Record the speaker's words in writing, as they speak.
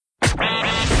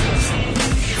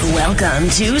Welcome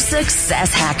to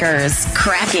Success Hackers,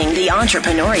 Cracking the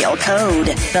Entrepreneurial Code,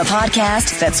 the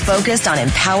podcast that's focused on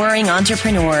empowering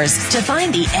entrepreneurs to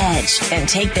find the edge and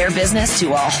take their business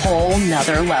to a whole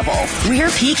nother level. We're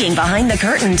peeking behind the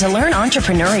curtain to learn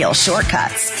entrepreneurial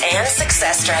shortcuts and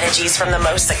success strategies from the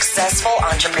most successful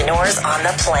entrepreneurs on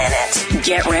the planet.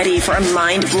 Get ready for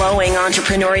mind-blowing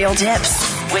entrepreneurial tips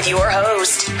with your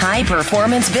host,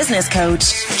 high-performance business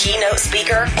coach, keynote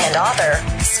speaker, and author,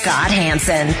 Scott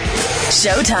Hanson.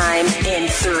 Showtime in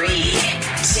 3, 2,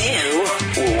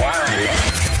 1.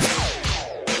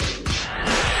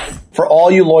 For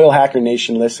all you loyal Hacker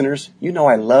Nation listeners, you know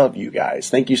I love you guys.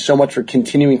 Thank you so much for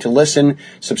continuing to listen,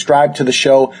 subscribe to the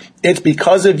show. It's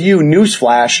because of you,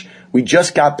 newsflash, we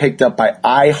just got picked up by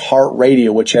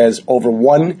iHeartRadio, which has over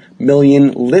 1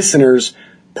 million listeners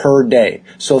per day.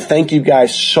 So thank you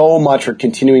guys so much for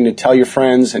continuing to tell your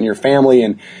friends and your family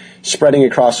and spreading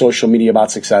across social media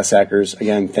about Success Hackers.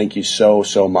 Again, thank you so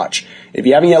much. If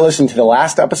you haven't yet listened to the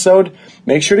last episode,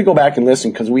 make sure to go back and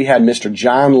listen because we had Mr.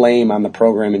 John Lame on the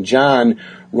program, and John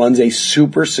runs a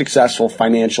super successful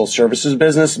financial services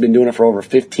business. He's been doing it for over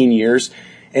 15 years,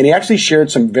 and he actually shared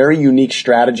some very unique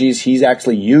strategies he's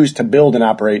actually used to build and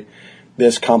operate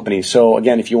this company. So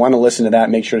again, if you want to listen to that,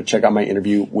 make sure to check out my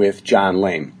interview with John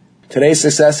Lame. Today's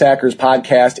Success Hackers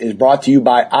podcast is brought to you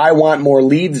by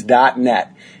iwantmoreleads.net.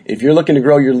 If you're looking to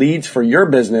grow your leads for your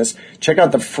business, check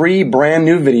out the free brand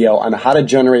new video on how to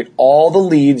generate all the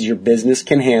leads your business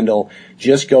can handle.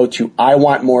 Just go to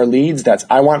iwantmoreleads. That's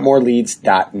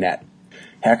iwantmoreleads.net.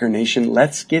 Hacker Nation,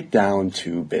 let's get down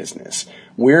to business.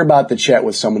 We're about to chat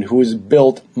with someone who has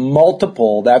built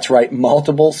multiple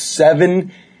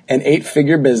 7- and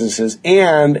 8-figure businesses,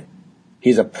 and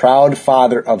he's a proud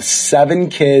father of 7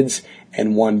 kids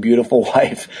and 1 beautiful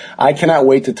wife. I cannot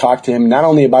wait to talk to him not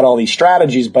only about all these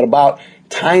strategies, but about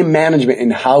time management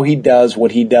and how he does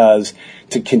what he does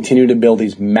to continue to build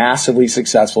these massively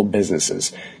successful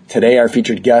businesses. Today, our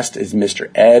featured guest is Mr.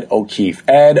 Ed O'Keefe.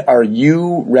 Ed, are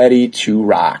you ready to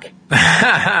rock?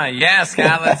 Yeah,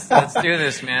 Scott, let's do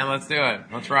this, man. Let's do it.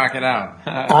 Let's rock it out.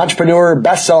 Entrepreneur,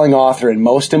 best-selling author, and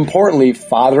most importantly,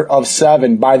 father of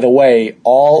 7. By the way,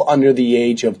 all under the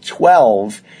age of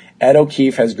 12, Ed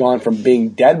O'Keefe has gone from being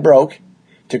dead broke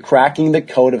to cracking the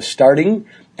code of starting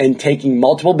and taking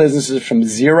multiple businesses from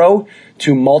 0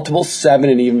 to multiple 7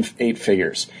 and even 8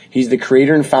 figures. He's the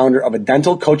creator and founder of a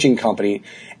dental coaching company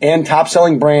and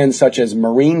top-selling brands such as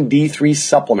Marine D3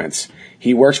 Supplements.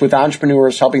 He works with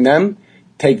entrepreneurs, helping them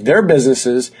take their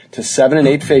businesses to 7 and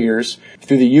 8 figures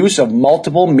through the use of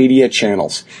multiple media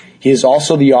channels. He is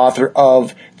also the author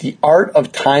of The Art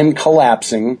of Time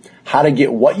Collapsing, How to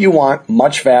Get What You Want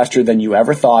Much Faster Than You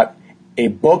Ever Thought, a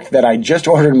book that I just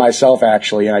ordered myself,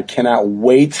 actually, and I cannot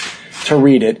wait to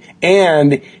read it.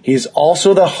 And he's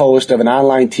also the host of an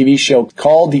online TV show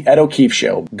called The Ed O'Keefe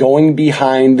Show, going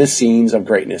behind the scenes of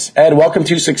greatness. Ed, welcome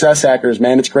to Success Hackers,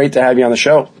 man. It's great to have you on the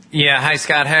show. Yeah, hi,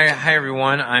 Scott. Hi,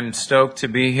 everyone. I'm stoked to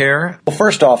be here. Well,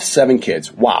 first off, 7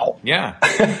 kids. Wow. Yeah.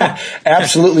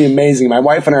 Absolutely amazing. My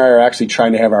wife and I are actually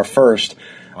trying to have our first.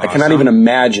 Awesome. I cannot even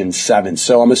imagine 7.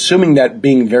 So I'm assuming that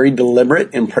being very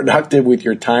deliberate and productive with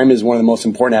your time is one of the most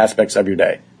important aspects of your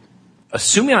day.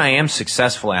 Assuming I am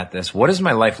successful at this, what does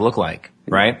my life look like,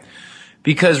 right?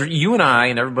 Because you and I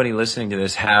and everybody listening to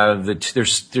this have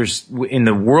there's in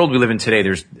the world we live in today,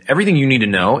 there's everything you need to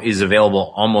know is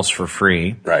available almost for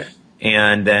free. Right.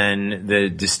 And then the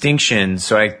distinctions,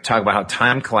 so I talk about how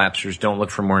time collapsers don't look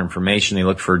for more information, they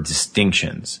look for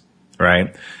distinctions,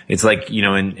 right? It's like,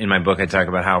 in my book I talk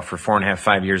about how for 4.5,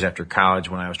 5 years after college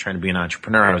when I was trying to be an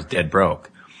entrepreneur, I was dead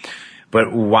broke.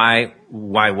 But why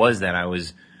was that? I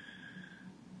was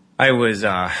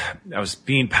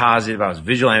being positive. I was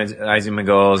visualizing my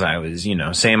goals. I was,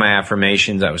 saying my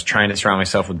affirmations. I was trying to surround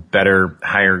myself with better,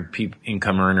 higher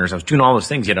income earners. I was doing all those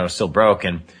things, yet I was still broke.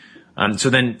 And,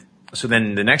 so then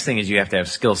the next thing is you have to have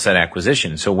skill set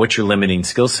acquisition. So what's your limiting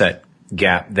skill set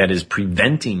gap that is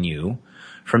preventing you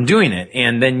from doing it?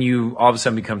 And then you all of a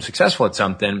sudden become successful at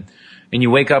something. And you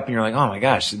wake up and you're like, oh my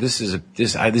gosh, this is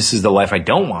the life I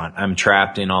don't want. I'm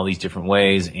trapped in all these different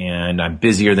ways and I'm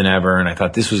busier than ever. And I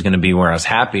thought this was going to be where I was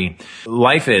happy.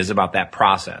 Life is about that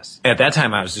process. At that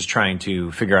time, I was just trying to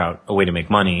figure out a way to make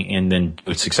money and then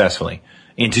do it successfully.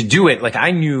 And to do it, like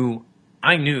I knew,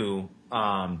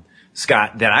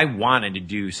 Scott, that I wanted to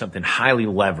do something highly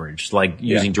leveraged, like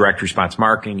using direct response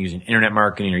marketing, using internet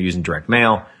marketing, or using direct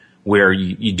mail, where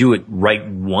you do it right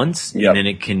once and then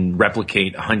it can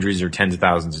replicate hundreds or tens of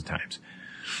thousands of times.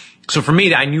 So for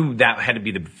me, I knew that had to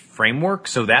be the framework.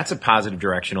 So that's a positive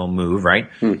directional move, right?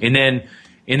 And then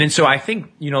And then so I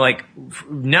think, like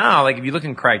now, like if you look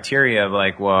in criteria of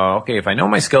like, well, okay, if I know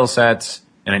my skill sets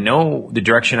and I know the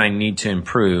direction I need to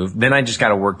improve, then I just got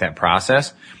to work that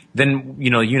process. Then,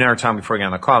 you and I were talking before we got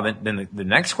on the call, then the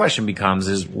next question becomes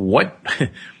is what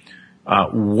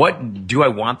do I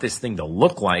want this thing to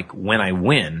look like when I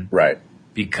win? Right.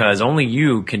 Because only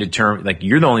you can determine, like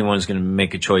you're the only one who's going to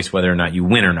make a choice whether or not you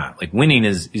win or not. Like winning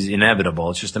is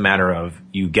inevitable. It's just a matter of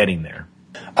you getting there.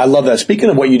 I love that. Speaking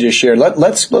of what you just shared,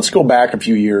 let's go back a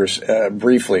few years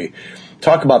briefly.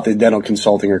 Talk about the dental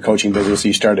consulting or coaching business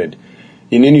you started.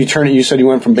 And then you said you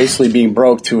went from basically being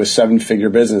broke to a 7-figure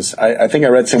business. I think I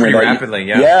read somewhere pretty rapidly,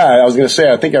 yeah. Yeah, I was going to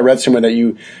say, I think I read somewhere that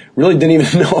you really didn't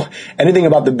even know anything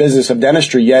about the business of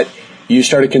dentistry, yet you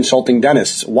started consulting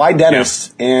dentists. Why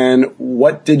dentists? Yeah. And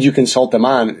what did you consult them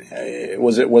on?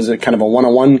 Was it kind of a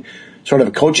one-on-one sort of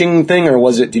a coaching thing,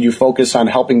 or did you focus on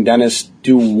helping dentists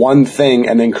do one thing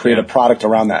and then create a product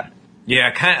around that? Yeah,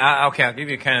 okay, I'll give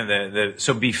you kind of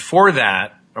so before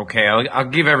that, okay, I'll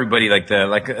give everybody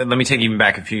let me take you even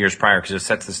back a few years prior because it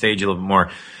sets the stage a little bit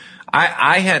more.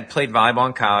 I had played volleyball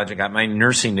in college. I got my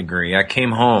nursing degree. I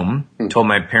came home, told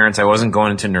my parents I wasn't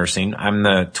going into nursing. I'm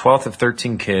the 12th of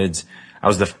 13 kids. I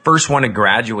was the first one to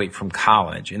graduate from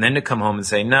college and then to come home and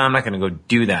say, no, I'm not going to go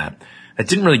do that. That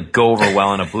didn't really go over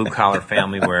well in a blue collar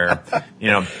family where,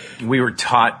 we were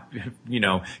taught,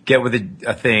 get with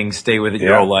a thing, stay with it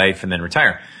your whole life and then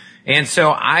retire. And so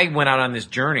I went out on this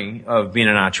journey of being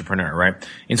an entrepreneur, right?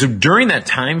 And so during that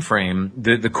time frame,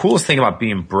 the coolest thing about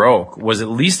being broke was at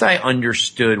least I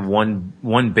understood one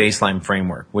baseline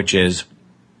framework, which is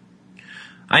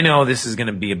I know this is going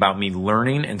to be about me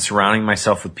learning and surrounding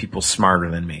myself with people smarter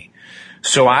than me.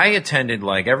 So I attended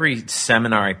like every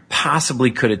seminar I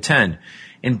possibly could attend.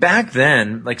 And back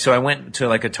then, so I went to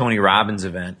like a Tony Robbins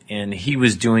event and he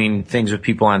was doing things with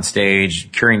people on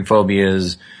stage, curing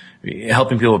phobias,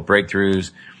 helping people with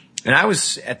breakthroughs. And I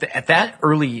was at that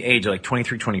early age, like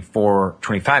 23, 24,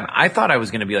 25, I thought I was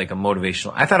going to be like I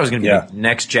thought I was going to be like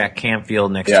next Jack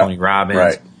Canfield, next Tony Robbins.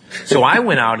 Right. So I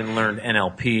went out and learned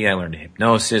NLP. I learned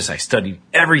hypnosis. I studied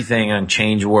everything on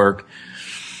change work.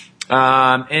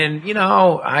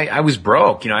 I was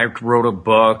broke. I wrote a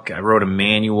book. I wrote a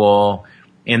manual.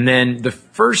 And then the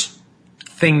first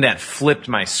thing that flipped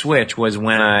my switch was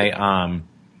when I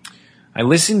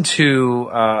listened to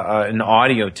an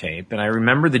audio tape, and I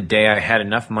remember the day I had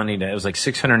enough money it was like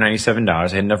 $697. I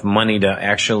had enough money to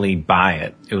actually buy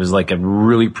it. It was like a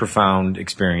really profound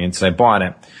experience. I bought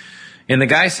it. And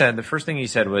the first thing he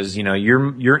said was,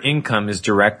 your income is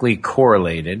directly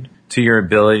correlated to your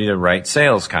ability to write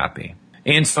sales copy.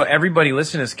 And so everybody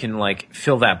listening to this can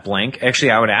fill that blank.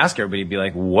 Actually, I would ask everybody to be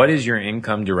like, what is your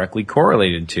income directly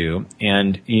correlated to?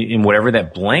 And in whatever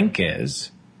that blank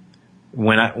is,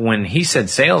 when he said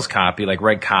sales copy,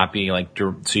 write copy,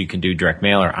 so you can do direct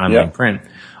mail or online print,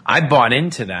 I bought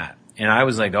into that. And I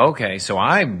was like, okay, so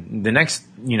the next,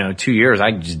 2 years,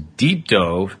 I just deep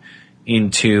dove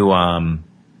into,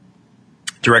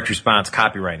 direct response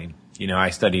copywriting. I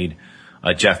studied,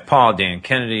 Jeff Paul, Dan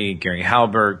Kennedy, Gary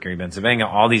Halbert, Gary Bencivenga,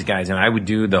 all these guys. And I would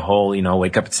do the whole,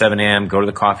 wake up at 7 a.m., go to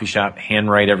the coffee shop,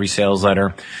 handwrite every sales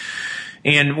letter.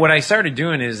 And what I started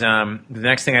doing is, the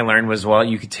next thing I learned was,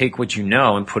 you could take what you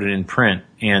know and put it in print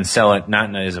and sell it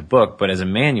not as a book, but as a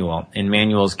manual. And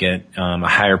manuals get, a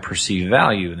higher perceived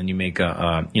value. And then you make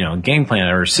a game plan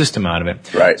or a system out of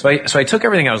it. Right. So I took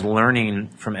everything I was learning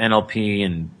from NLP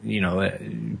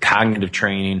and, cognitive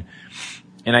training.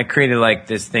 And I created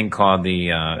this thing called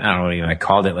I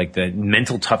called it the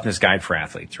mental toughness guide for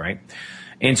athletes, right?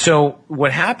 And so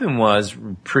what happened was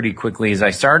pretty quickly is I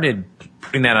started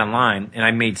putting that online and I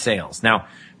made sales. Now,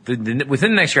 within the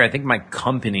next year, I think my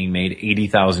company made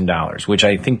 $80,000, which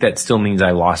I think that still means I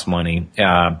lost money.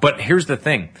 But here's the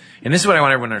thing, and this is what I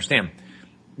want everyone to understand.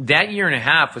 That year and a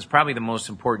half was probably the most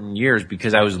important years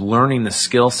because I was learning the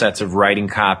skill sets of writing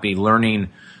copy, learning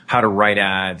how to write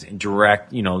ads and drive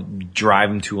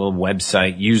them to a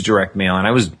website, use direct mail. And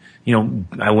I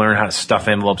learned how to stuff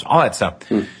envelopes, all that stuff.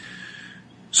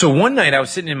 So one night I was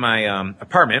sitting in my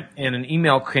apartment and an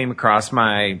email came across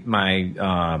my in my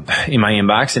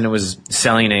inbox and it was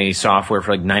selling a software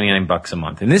for $99 a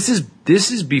month. And this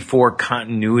is before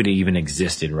continuity even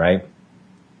existed, right?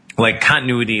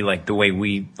 Continuity, the way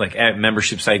we at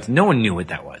membership sites, no one knew what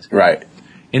that was. Right.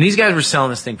 And these guys were selling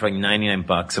this thing for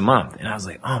 $99 a month. And I was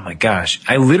like, oh my gosh.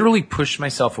 I literally pushed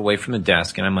myself away from the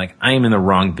desk and I'm like, I am in the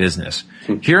wrong business.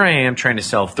 Here I am trying to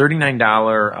sell $39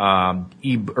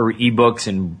 ebooks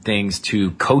and things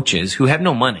to coaches who have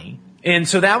no money. And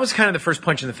so that was kind of the first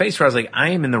punch in the face where I was like, I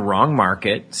am in the wrong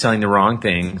market, selling the wrong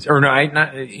things. Or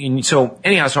no, so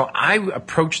anyhow, so I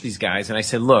approached these guys and I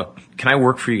said, look, can I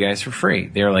work for you guys for free?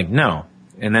 They're like, no.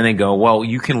 And then they go, well,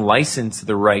 you can license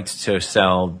the rights to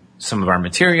sell some of our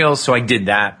materials. So I did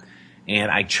that. And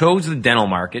I chose the dental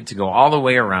market to go all the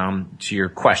way around to your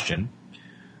question,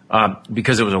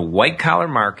 because it was a white collar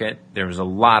market. There was a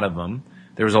lot of them.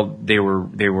 They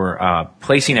were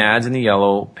placing ads in the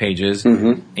yellow pages,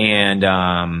 and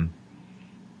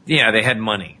they had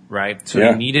money, right? So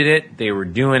they needed it, they were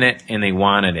doing it, and they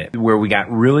wanted it. Where we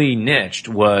got really niched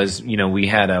was, we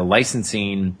had a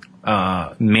licensing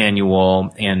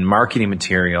manual and marketing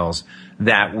materials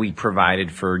that we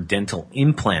provided for dental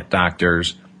implant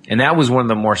doctors, and that was one of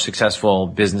the more successful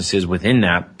businesses within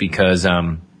that because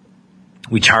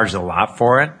we charged a lot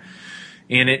for it.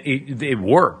 And it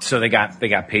worked. So they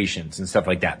got patients and stuff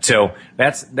like that. So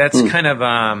that's kind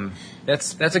of,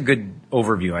 that's a good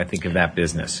overview, I think, of that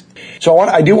business. So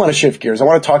I do want to shift gears. I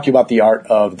want to talk to you about the art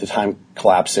of the time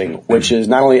collapsing, which is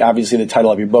not only obviously the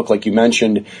title of your book, like you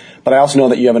mentioned, but I also know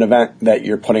that you have an event that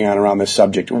you're putting on around this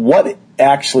subject. What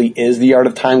actually is the art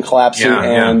of time collapsing,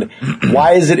 and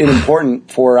why is it important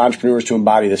for entrepreneurs to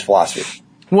embody this philosophy?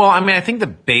 Well, I mean, I think the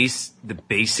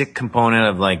basic component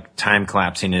of like time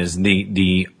collapsing is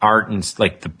the art and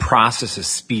like the process of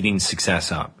speeding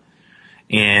success up.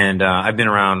 And I've been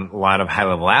around a lot of high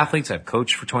level athletes. I've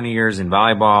coached for 20 years in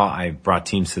volleyball. I've brought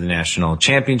teams to the national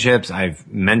championships. I've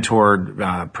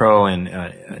mentored pro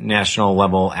and national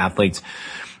level athletes.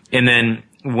 And then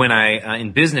when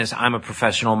in business, I'm a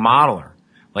professional modeler.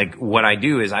 Like what I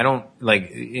do is I don't like,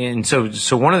 and so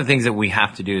one of the things that we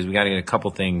have to do is we got to get a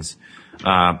couple things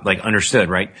understood,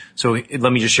 right? So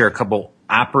let me just share a couple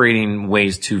operating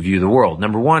ways to view the world.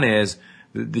 Number one is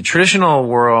the traditional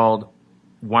world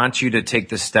wants you to take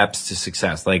the steps to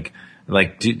success, take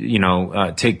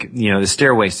the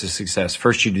stairways to success.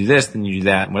 First you do this, then you do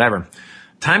that, whatever.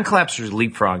 Time collapsers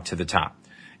leapfrog to the top,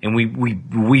 and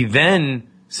we then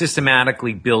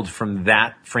systematically build from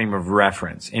that frame of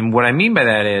reference. And what I mean by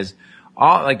that is,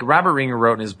 Robert Ringer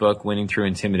wrote in his book, Winning Through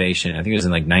Intimidation, I think it was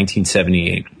in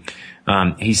 1978.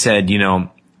 He said,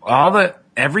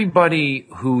 everybody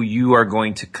who you are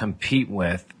going to compete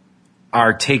with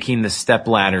are taking the step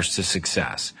ladders to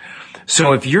success.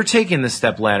 So if you're taking the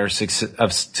step ladder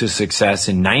to success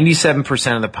and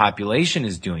 97% of the population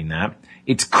is doing that,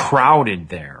 it's crowded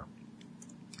there.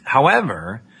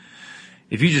 However,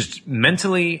 if you just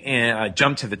mentally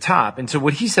jump to the top, and so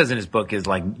what he says in his book is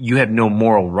you have no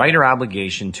moral right or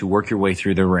obligation to work your way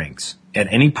through the ranks.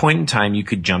 At any point in time, you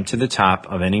could jump to the top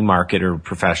of any market or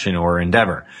profession or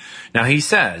endeavor. Now, he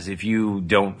says if you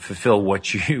don't fulfill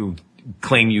what you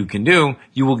claim you can do,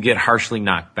 you will get harshly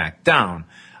knocked back down.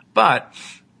 But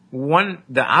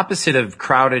the opposite of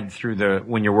crowded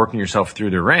when you're working yourself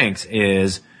through the ranks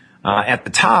is at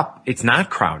the top, it's not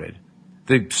crowded.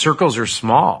 The circles are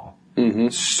small. Mm-hmm.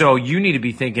 So you need to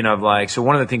be thinking of so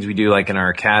one of the things we do in our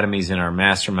academies and our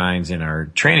masterminds and our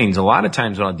trainings, a lot of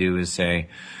times what I'll do is say,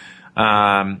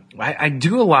 I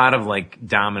do a lot of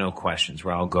domino questions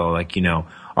where I'll go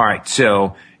all right,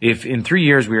 so if in 3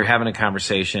 years we were having a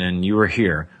conversation and you were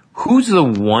here, who's the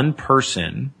one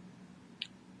person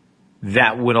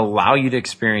that would allow you to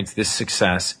experience this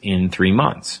success in 3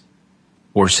 months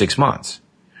or 6 months?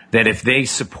 That if they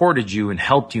supported you and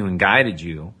helped you and guided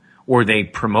you, or they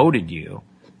promoted you,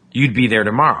 you'd be there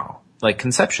tomorrow,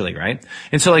 conceptually, right?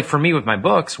 And so for me with my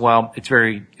books, well, it's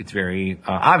very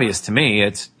obvious to me.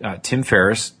 It's Tim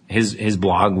Ferriss, his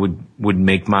blog would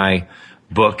make my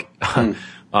book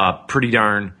pretty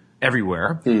darn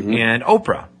everywhere. Mm-hmm. And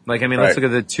Oprah. Let's look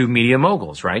at the two media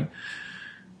moguls, right?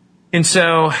 And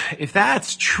so if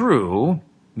that's true,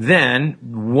 then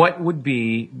what would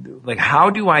be,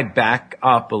 how do I back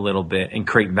up a little bit and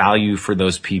create value for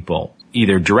those people,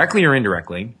 either directly or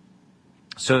indirectly,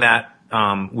 so that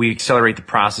we accelerate the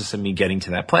process of me getting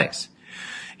to that place?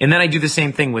 And then I do the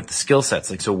same thing with the skill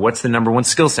sets. So what's the number one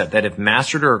skill set that if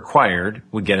mastered or acquired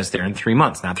would get us there in 3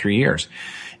 months, not 3 years?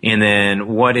 And then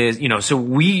what is, so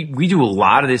we do a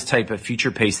lot of this type of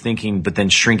future-paced thinking, but then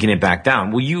shrinking it back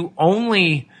down. Well, you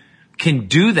only can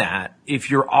do that if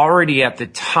you're already at the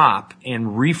top and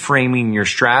reframing your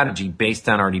strategy based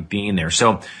on already being there.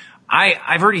 So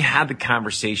I've already had the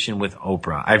conversation with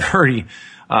Oprah. I've already,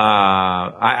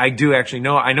 I do actually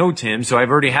know, I know Tim, so I've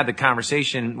already had the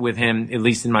conversation with him, at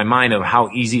least in my mind, of how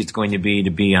easy it's going to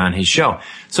be on his show.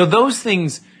 So those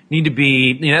things need to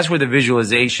be, that's where the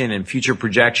visualization and future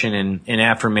projection and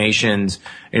affirmations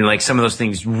and some of those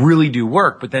things really do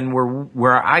work. But then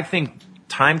where I think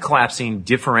time collapsing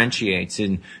differentiates,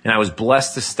 and I was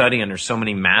blessed to study under so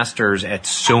many masters at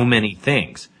so many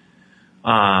things.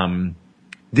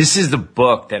 This is the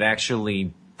book that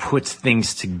actually puts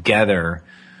things together,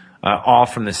 all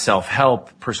from the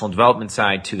self-help, personal development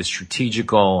side to the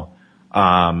strategical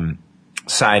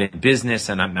side in business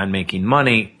and on making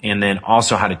money, and then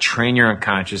also how to train your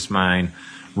unconscious mind,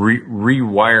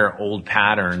 rewire old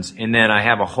patterns. And then I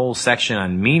have a whole section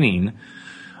on meaning.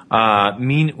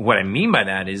 What I mean by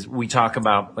that is we talk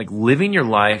about like living your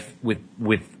life with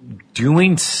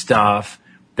doing stuff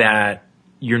that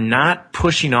you're not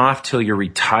pushing off till you're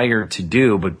retired to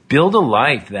do, but build a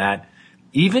life that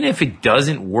even if it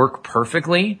doesn't work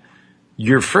perfectly,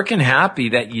 you're freaking happy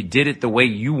that you did it the way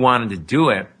you wanted to do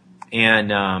it.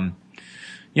 And,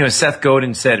 Seth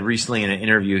Godin said recently in an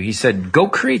interview, he said, go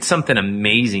create something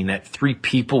amazing that 3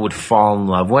 people would fall in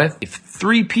love with. If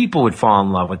 3 people would fall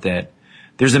in love with it,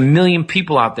 there's 1 million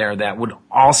people out there that would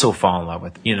also fall in love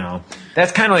with it.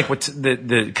 That's kind of like what's some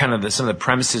of the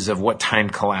premises of what time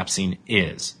collapsing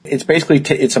is. It's basically,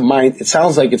 it's a mind. It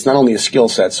sounds like it's not only a skill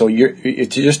set. So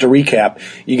just to recap,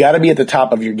 you got to be at the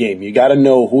top of your game. You got to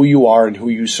know who you are and who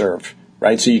you serve,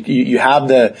 right? So you're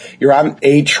on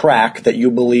a track that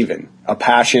you believe in, a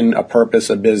passion, a purpose,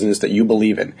 a business that you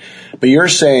believe in. But you're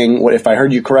saying, if I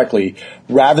heard you correctly,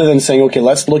 rather than saying, okay,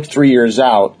 let's look 3 years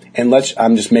out and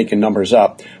I'm just making numbers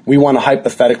up. We want to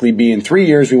hypothetically be in 3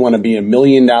 years, we want to be $1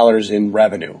 million in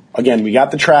revenue. Again, we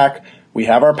got the track, we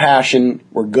have our passion,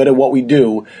 we're good at what we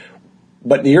do.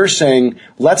 But you're saying,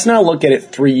 let's not look at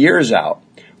it 3 years out.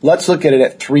 Let's look at it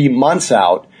at 3 months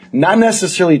out. Not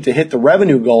necessarily to hit the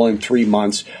revenue goal in 3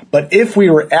 months, but if we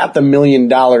were at the $1 million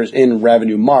in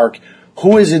revenue mark,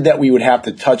 who is it that we would have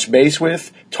to touch base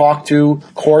with, talk to,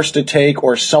 course to take,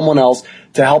 or someone else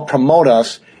to help promote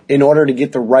us in order to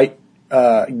get the right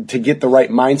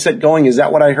mindset going? Is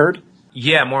that what I heard?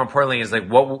 Yeah. More importantly, is like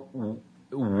what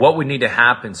would need to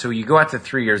happen. So you go out to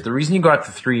 3 years. The reason you go out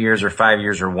to 3 years or 5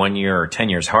 years or 1 year or 10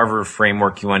 years, however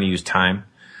framework you want to use time.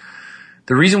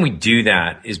 The reason we do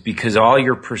that is because all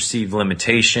your perceived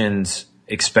limitations,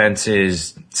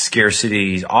 expenses,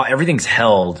 scarcities, everything's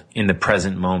held in the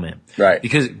present moment. Right.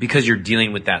 Because you're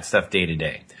dealing with that stuff day to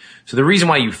day. So the reason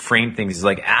why you frame things is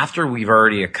like after we've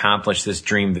already accomplished this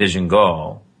dream, vision,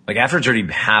 goal, like after it's already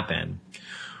happened,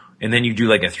 and then you do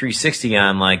like a 360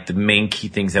 on like the main key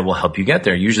things that will help you get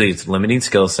there. Usually it's limiting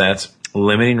skill sets,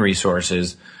 limiting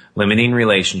resources, limiting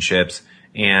relationships,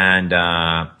 and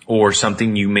or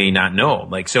something you may not know.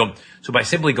 Like so by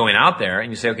simply going out there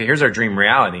and you say, okay, here's our dream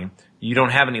reality, you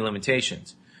don't have any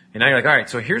limitations. And now you're like, all right,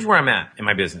 so here's where I'm at in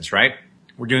my business, right?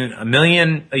 We're doing $1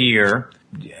 million a year.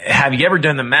 Have you ever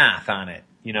done the math on it?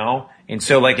 And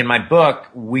so like in my book,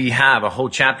 we have a whole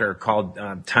chapter called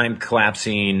Time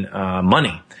Collapsing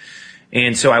Money.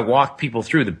 And so I walk people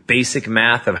through the basic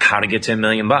math of how to get to $1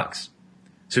 million.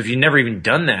 So if you've never even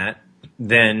done that,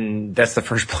 then that's the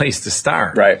first place to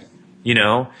start. Right.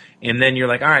 And then you're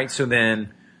like, all right, so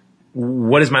then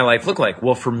what does my life look like?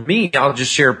 Well, for me, I'll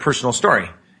just share a personal story.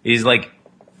 Is like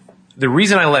the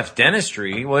reason I left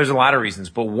dentistry, well, there's a lot of reasons,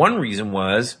 but one reason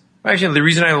was, actually, the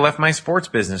reason I left my sports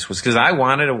business was because I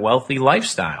wanted a wealthy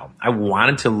lifestyle. I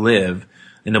wanted to live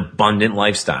an abundant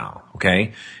lifestyle.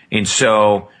 Okay. And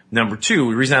so number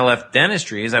 2, the reason I left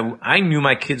dentistry is I knew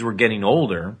my kids were getting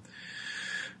older.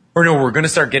 Or no, we're going to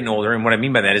start getting older. And what I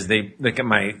mean by that is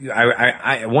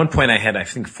at one point I had, I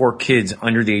think 4 kids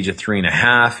under the age of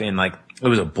 3.5, and like it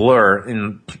was a blur,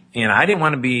 and I didn't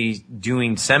want to be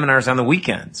doing seminars on the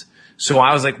weekends. So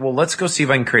I was like, well, let's go see if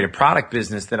I can create a product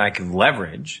business that I can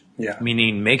leverage,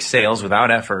 meaning make sales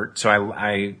without effort. So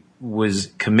I was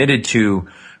committed to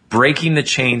breaking the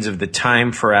chains of the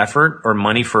time for effort or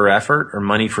money for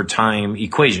time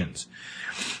equations.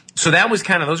 So that was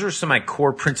those are some of my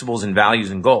core principles and values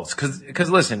and goals. Cause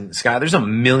listen, Scott, there's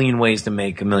 1 million ways to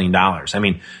make $1 million. I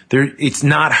mean, it's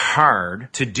not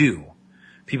hard to do.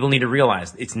 People need to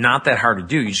realize it's not that hard to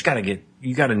do. You just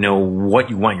you gotta know what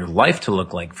you want your life to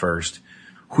look like first,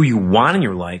 who you want in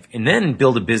your life, and then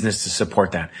build a business to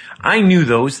support that. I knew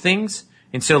those things.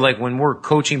 And so like when we're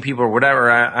coaching people or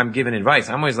whatever, I'm giving advice.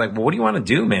 I'm always like, well, what do you want to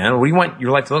do, man? What do you want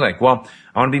your life to look like? Well,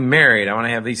 I want to be married. I want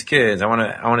to have these kids. I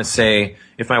want to say,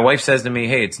 if my wife says to me,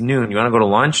 hey, it's noon, you want to go to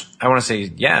lunch? I want to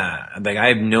say, yeah. Like I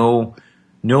have no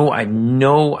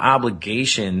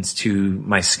obligations to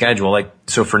my schedule. Like,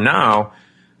 so for now,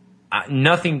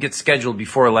 nothing gets scheduled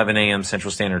before 11 a.m.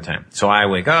 Central Standard Time. So I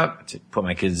wake up, put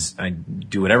my kids, I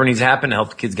do whatever needs to happen to help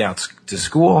the kids get out to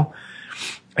school.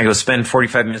 I go spend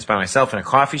 45 minutes by myself in a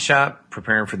coffee shop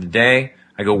preparing for the day.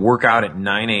 I go work out at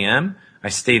 9 a.m. I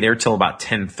stay there till about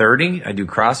 10:30. I do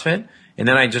CrossFit. And And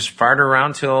then I just fart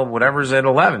around till whatever's at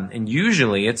 11. And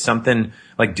usually it's something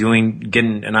like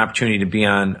getting an opportunity to be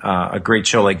on a great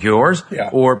show like yours,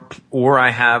 or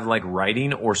I have like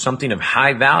writing or something of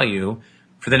high value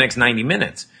for the next 90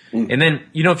 minutes. And then,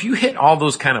 if you hit all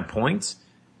those kind of points,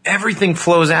 everything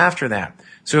flows after that.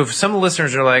 So if some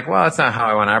listeners are like, well, that's not how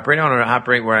I want to operate. I want to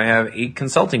operate where I have 8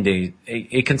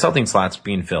 consulting slots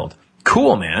being filled.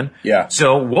 Cool, man. Yeah.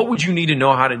 So what would you need to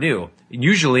know how to do?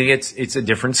 Usually it's a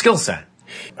different skill set.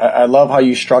 I love how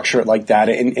you structure it like that.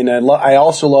 And I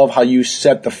also love how you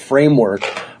set the framework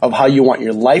of how you want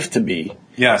your life to be.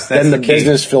 Yes. Then the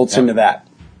business filters into that.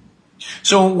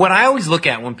 So what I always look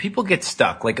at when people get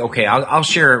stuck, like, okay, I'll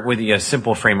share with you a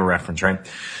simple frame of reference, right?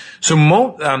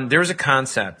 So there's a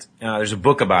concept, there's a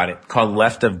book about it called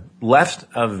Left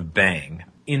of Bang.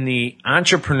 In the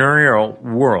entrepreneurial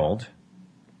world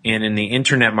and in the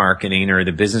internet marketing or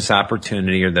the business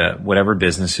opportunity or the whatever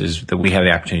businesses that we have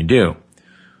the opportunity to do,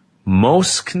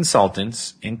 most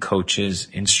consultants and coaches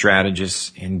and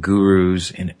strategists and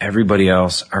gurus and everybody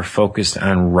else are focused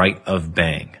on right of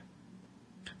bang.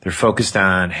 They're focused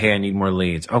on, hey, I need more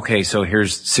leads. Okay, so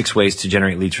here's 6 ways to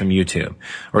generate leads from YouTube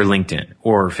or LinkedIn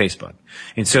or Facebook.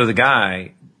 And so the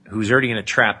guy who's already in a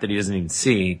trap that he doesn't even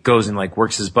see goes and like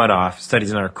works his butt off, studies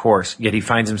another course, yet he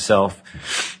finds himself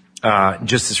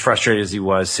just as frustrated as he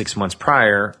was 6 months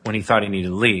prior when he thought he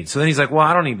needed leads. So then he's like, well,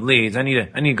 I don't need leads. I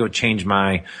need to go change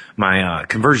my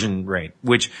conversion rate,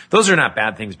 which those are not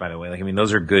bad things, by the way. Like, I mean,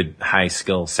 those are good high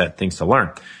skill set things to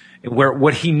learn. Where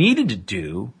what he needed to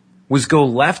do was go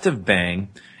left of bang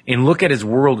and look at his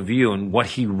worldview and what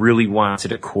he really wants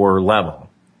at a core level.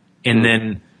 And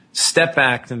then step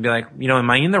back and be like, am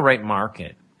I in the right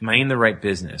market? Am I in the right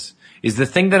business? Is the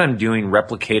thing that I'm doing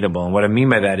replicatable? And what I mean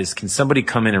by that is, can somebody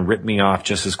come in and rip me off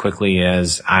just as quickly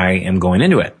as I am going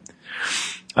into it?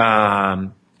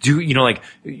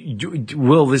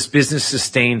 Will this business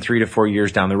sustain 3 to 4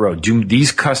 years down the road? Do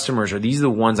these customers, are these the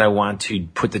ones I want to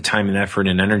put the time and effort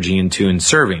and energy into in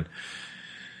serving?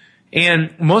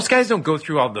 And most guys don't go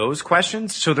through all those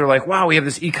questions. So they're like, wow, we have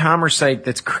this e-commerce site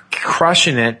that's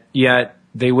crushing it. Yet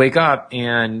they wake up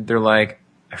and they're like,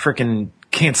 I freaking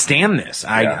can't stand this.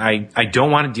 I don't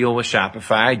want to deal with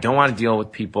Shopify. I don't want to deal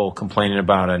with people complaining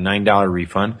about a $9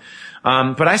 refund.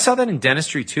 But I saw that in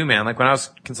dentistry too, man. Like when I was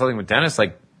consulting with dentists,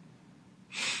 like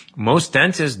most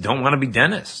dentists don't want to be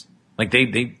dentists. Like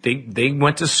they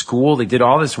went to school, they did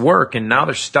all this work, and now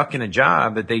they're stuck in a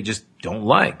job that they just don't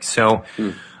like. So,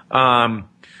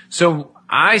 so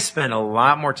I spend a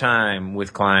lot more time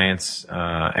with clients,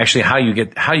 actually how you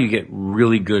get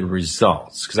really good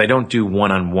results. Cause I don't do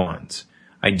one-on-ones.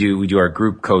 We do our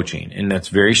group coaching, and that's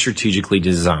very strategically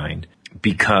designed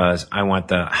because I want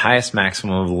the highest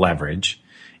maximum of leverage.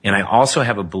 And I also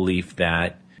have a belief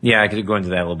that, I could go into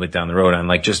that a little bit down the road on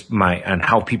like just on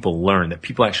how people learn, that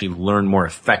people actually learn more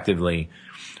effectively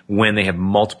when they have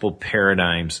multiple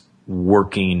paradigms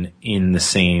working in the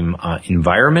same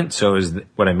environment. So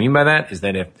what I mean by that is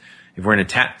that if we're in a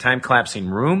time collapsing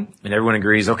room and everyone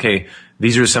agrees, okay,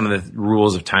 these are some of the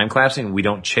rules of time collapsing. We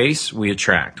don't chase, we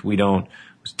attract. We don't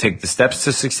take the steps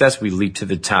to success, we leap to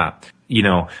the top.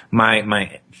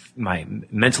 My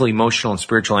mental, emotional, and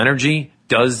spiritual energy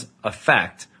does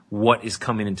affect what is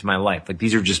coming into my life. Like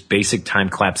these are just basic time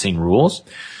collapsing rules.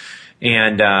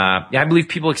 And, I believe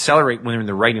people accelerate when they're in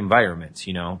the right environments,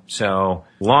 So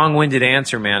long-winded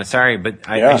answer, man. Sorry, but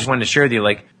I just wanted to share with you,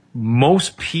 like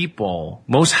most people,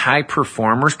 most high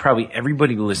performers, probably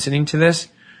everybody listening to this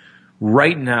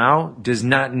right now does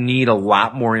not need a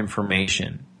lot more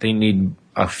information. They need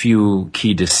a few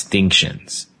key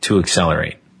distinctions to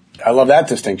accelerate. I love that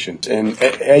distinction. And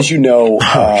as you know,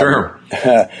 sure.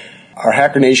 Our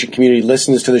Hacker Nation community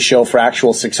listens to the show for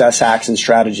actual success hacks and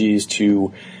strategies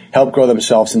to help grow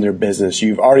themselves in their business.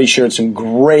 You've already shared some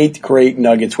great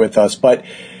nuggets with us, but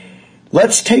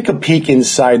let's take a peek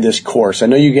inside this course. I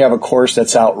know you have a course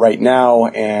that's out right now,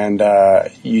 and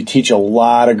you teach a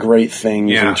lot of great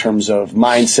things in terms of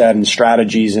mindset and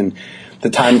strategies and the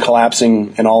time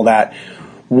collapsing and all that.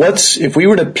 If we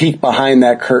were to peek behind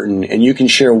that curtain and you can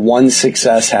share one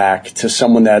success hack to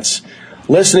someone that's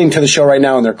listening to the show right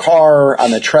now in their car,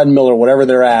 on the treadmill, or whatever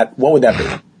they're at, what would that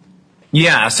be?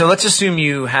 Yeah, so let's assume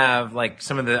you have like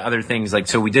some of the other things. Like,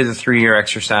 so we did the 3-year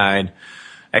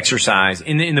exercise.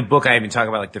 In the book, I even talk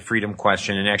about like the freedom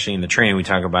question, and actually in the training we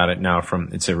talk about it now.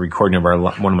 It's a recording of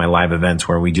one of my live events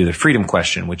where we do the freedom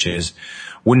question, which is,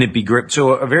 wouldn't it be great?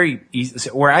 So a very easy,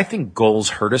 where I think goals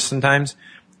hurt us sometimes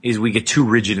is we get too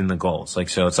rigid in the goals. Like,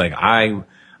 so it's like I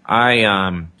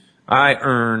I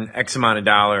earn X amount of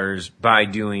dollars by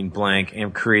doing blank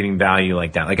and creating value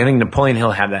like that. Like I think Napoleon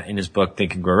Hill had that in his book,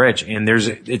 Think and Grow Rich. And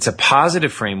it's a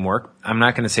positive framework. I'm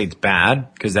not going to say it's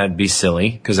bad because that'd be silly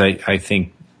because I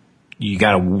think you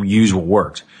got to use what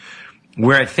works.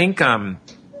 Where I think, what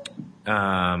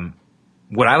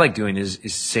I like doing is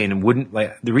saying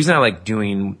the reason I like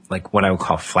doing like what I would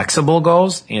call flexible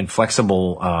goals and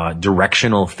flexible,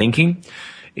 directional thinking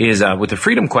is, with the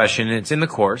freedom question, and it's in the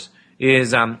course,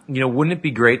 is, wouldn't it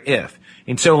be great if?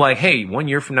 And so like, hey, 1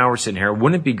 year from now we're sitting here,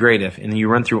 wouldn't it be great if? And then you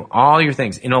run through all your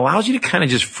things. And it allows you to kind of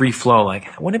just free flow,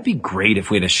 like, wouldn't it be great if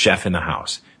we had a chef in the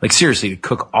house? Like seriously, to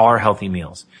cook all our healthy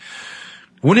meals.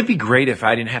 Wouldn't it be great if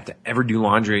I didn't have to ever do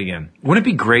laundry again? Wouldn't it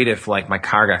be great if like my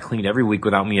car got cleaned every week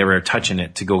without me ever touching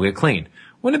it to go get cleaned?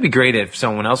 Wouldn't it be great if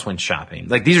someone else went shopping?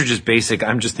 Like these are just basic,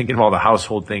 I'm just thinking of all the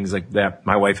household things like that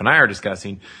my wife and I are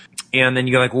discussing. And then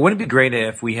you go like, well, wouldn't it be great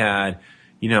if we had,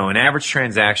 an average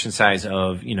transaction size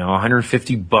of,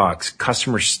 $150,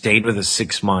 customers stayed with us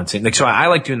 6 months. And like, so I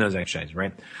like doing those exercises,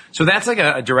 right? So that's like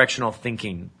a directional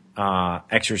thinking,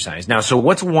 exercise. Now, so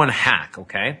what's one hack?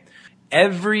 Okay.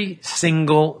 Every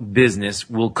single business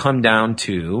will come down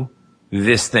to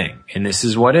this thing. And this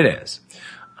is what it is.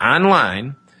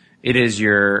 Online, it is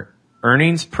your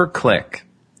earnings per click,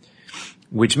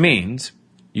 which means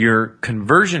your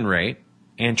conversion rate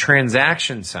and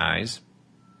transaction size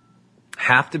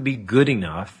have to be good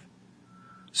enough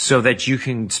so that you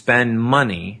can spend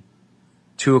money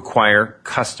to acquire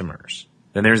customers.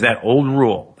 Then there's that old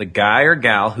rule. The guy or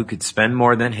gal who could spend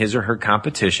more than his or her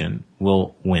competition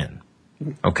will win.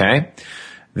 Okay?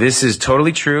 This is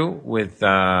totally true with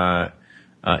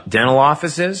dental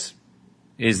offices,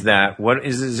 is that what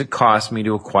does it cost me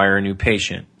to acquire a new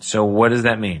patient? So what does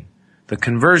that mean? The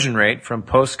conversion rate from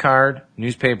postcard,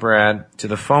 newspaper ad to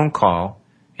the phone call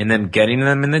and them getting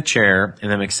them in the chair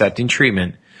and them accepting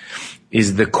treatment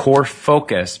is the core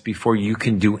focus before you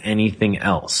can do anything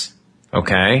else.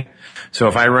 Okay? So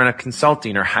if I run a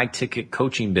consulting or high ticket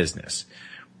coaching business,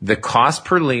 the cost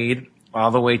per lead all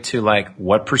the way to like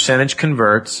what percentage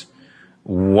converts,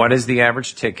 what is the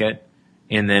average ticket,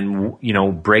 and then,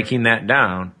 breaking that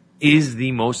down is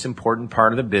the most important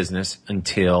part of the business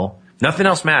until nothing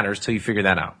else matters till you figure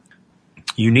that out.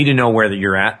 You need to know where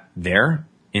you're at there.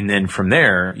 And then from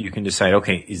there, you can decide,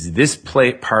 okay, is this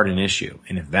part an issue?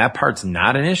 And if that part's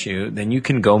not an issue, then you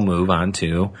can go move on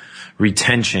to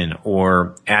retention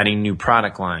or adding new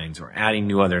product lines or adding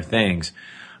new other things.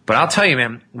 But I'll tell you,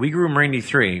 man, we grew Marine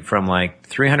D3 from like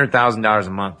 $300,000 a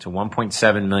month to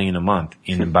 $1.7 million a month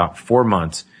in about 4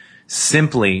 months,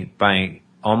 simply by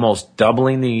almost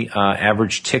doubling the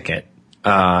average ticket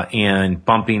and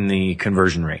bumping the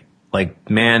conversion rate. Like,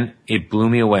 man, it blew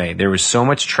me away. There was so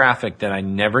much traffic that I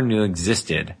never knew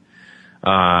existed.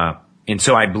 And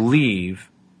so I believe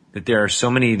that there are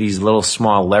so many of these little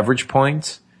small leverage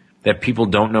points that people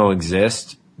don't know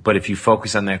exist. But if you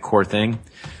focus on that core thing,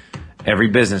 every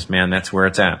business, man, that's where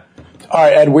it's at. All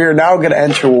right, Ed, we're now going to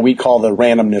enter what we call the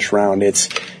randomness round. It's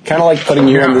kind of like putting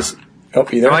you in this. Oh,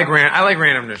 you there? I like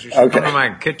randomness. You should come to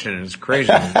my kitchen. It's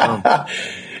crazy.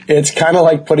 It's kind of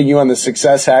like putting you on the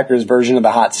Success Hackers version of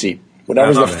the hot seat.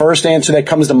 Whatever's the first answer that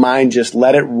comes to mind, just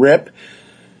let it rip.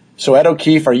 So, Ed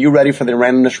O'Keefe, are you ready for the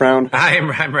randomness round?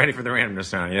 I'm ready for the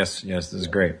randomness round. Yes, this is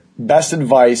great. Best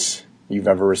advice you've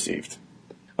ever received?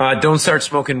 Don't start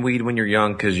smoking weed when you're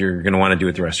young because you're going to want to do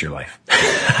it the rest of your life.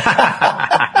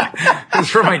 It's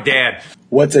for my dad.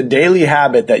 What's a daily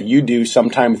habit that you do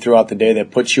sometime throughout the day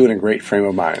that puts you in a great frame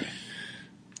of mind?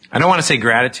 I don't want to say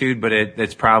gratitude, but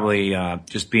it's probably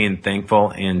just being thankful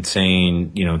and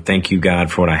saying, thank you,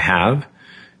 God, for what I have.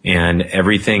 And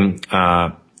everything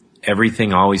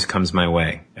always comes my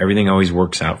way. Everything always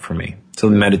works out for me. So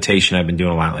the meditation I've been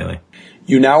doing a lot lately.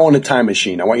 You now own a time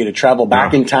machine. I want you to travel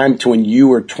back in time to when you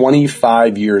were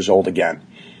 25 years old again.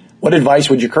 What advice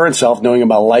would your current self, knowing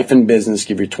about life and business,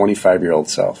 give your 25-year-old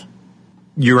self?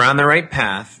 You're on the right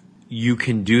path. You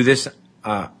can do this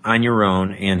on your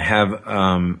own and have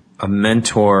a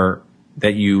mentor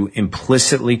that you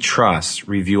implicitly trust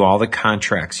review all the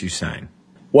contracts you sign.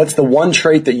 What's the one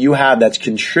trait that you have that's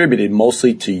contributed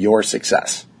mostly to your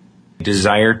success?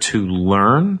 Desire to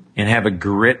learn and have a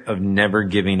grit of never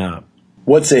giving up.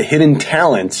 What's a hidden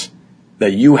talent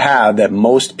that you have that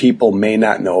most people may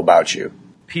not know about you?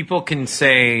 People can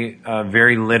say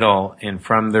very little, and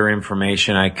from their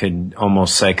information, I could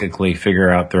almost psychically figure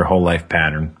out their whole life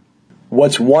pattern.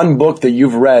 What's one book that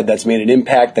you've read that's made an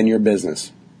impact on your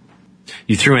business?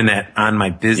 You threw in that on my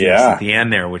business at the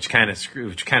end there, which kind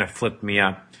of flipped me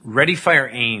up. Ready, Fire,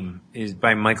 Aim is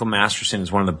by Michael Masterson.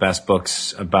 Is one of the best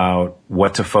books about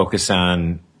what to focus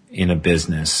on in a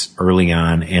business early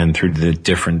on and through the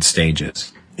different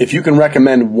stages. If you can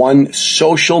recommend one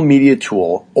social media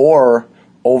tool or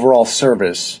overall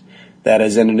service that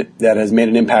has made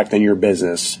an impact on your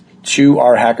business to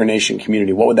our Hacker Nation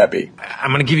community, what would that be?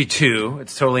 I'm going to give you two.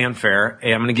 It's totally unfair.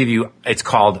 I'm going to give you, it's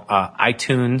called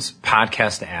iTunes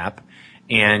podcast app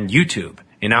and YouTube.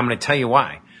 And I'm going to tell you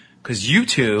why. Because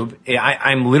YouTube,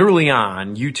 I'm literally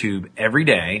on YouTube every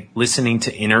day listening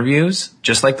to interviews,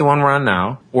 just like the one we're on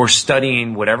now, or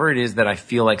studying whatever it is that I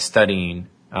feel like studying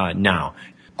now.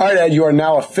 All right, Ed, you are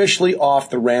now officially off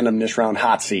the randomness round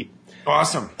hot seat.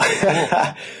 Awesome.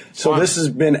 So this has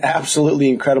been absolutely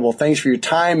incredible. Thanks for your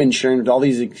time and sharing all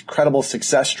these incredible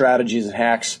success strategies and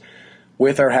hacks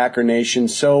with our Hacker Nation.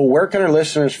 So where can our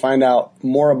listeners find out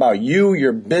more about you,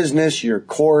 your business, your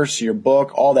course, your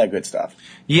book, all that good stuff?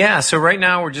 Yeah, so right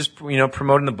now we're just,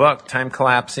 promoting the book, Time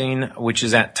Collapsing, which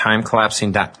is at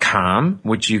timecollapsing.com,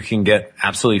 which you can get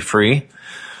absolutely free.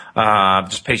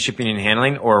 Just pay shipping and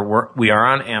handling, or we are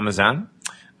on Amazon.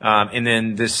 And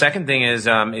then the second thing is,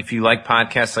 if you like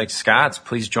podcasts like Scott's,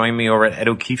 please join me over at Ed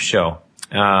O'Keefe Show.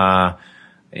 So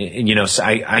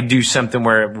I do something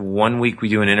where 1 week we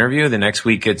do an interview. The next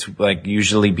week it's like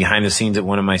usually behind the scenes at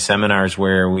one of my seminars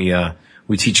where we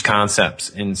teach concepts.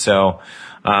 And so,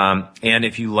 and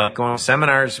if you like going to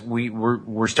seminars,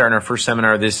 we're starting our first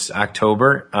seminar this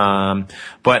October.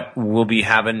 But we'll be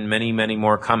having many, many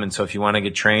more coming. So if you want to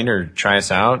get trained or try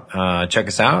us out, check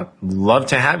us out. Love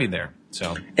to have you there.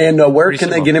 So, and where can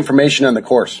they get information on the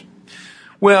course?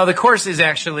 Well, the course is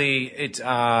actually, it's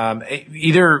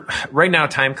either right now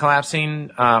Time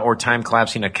Collapsing or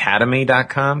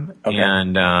timecollapsingacademy.com.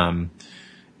 Okay.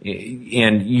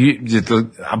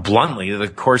 And bluntly, the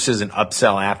course is an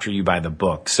upsell after you buy the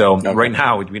book. So Right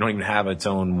now we don't even have its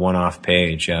own one-off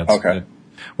page. Yeah, okay.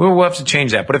 We'll have to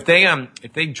change that. But if they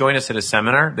join us at a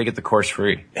seminar, they get the course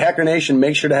free. Hacker Nation,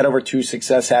 make sure to head over to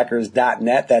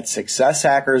successhackers.net. That's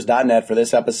successhackers.net for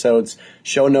this episode's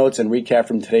show notes and recap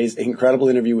from today's incredible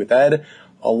interview with Ed,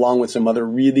 along with some other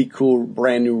really cool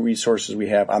brand new resources we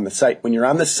have on the site. When you're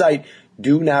on the site,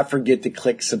 do not forget to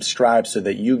click subscribe so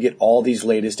that you get all these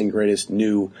latest and greatest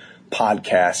new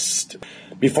podcasts.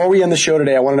 Before we end the show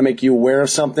today, I wanted to make you aware of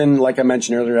something. Like I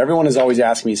mentioned earlier, everyone is always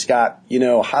asking me, Scott,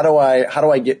 how do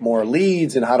I get more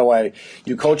leads, and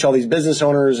you coach all these business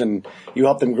owners and you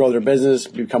help them grow their business,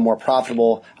 become more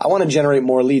profitable. I want to generate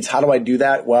more leads. How do I do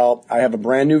that? Well, I have a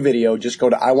brand new video. Just go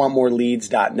to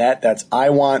iwantmoreleads.net. That's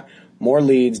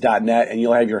iwantmoreleads.net, and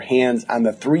you'll have your hands on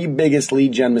the 3 biggest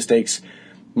lead gen mistakes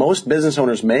most business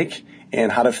owners make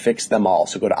and how to fix them all.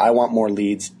 So go to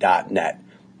iwantmoreleads.net.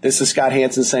 This is Scott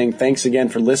Hanson saying thanks again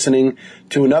for listening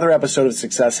to another episode of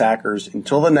Success Hackers.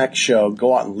 Until the next show,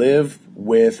 go out and live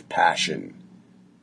with passion.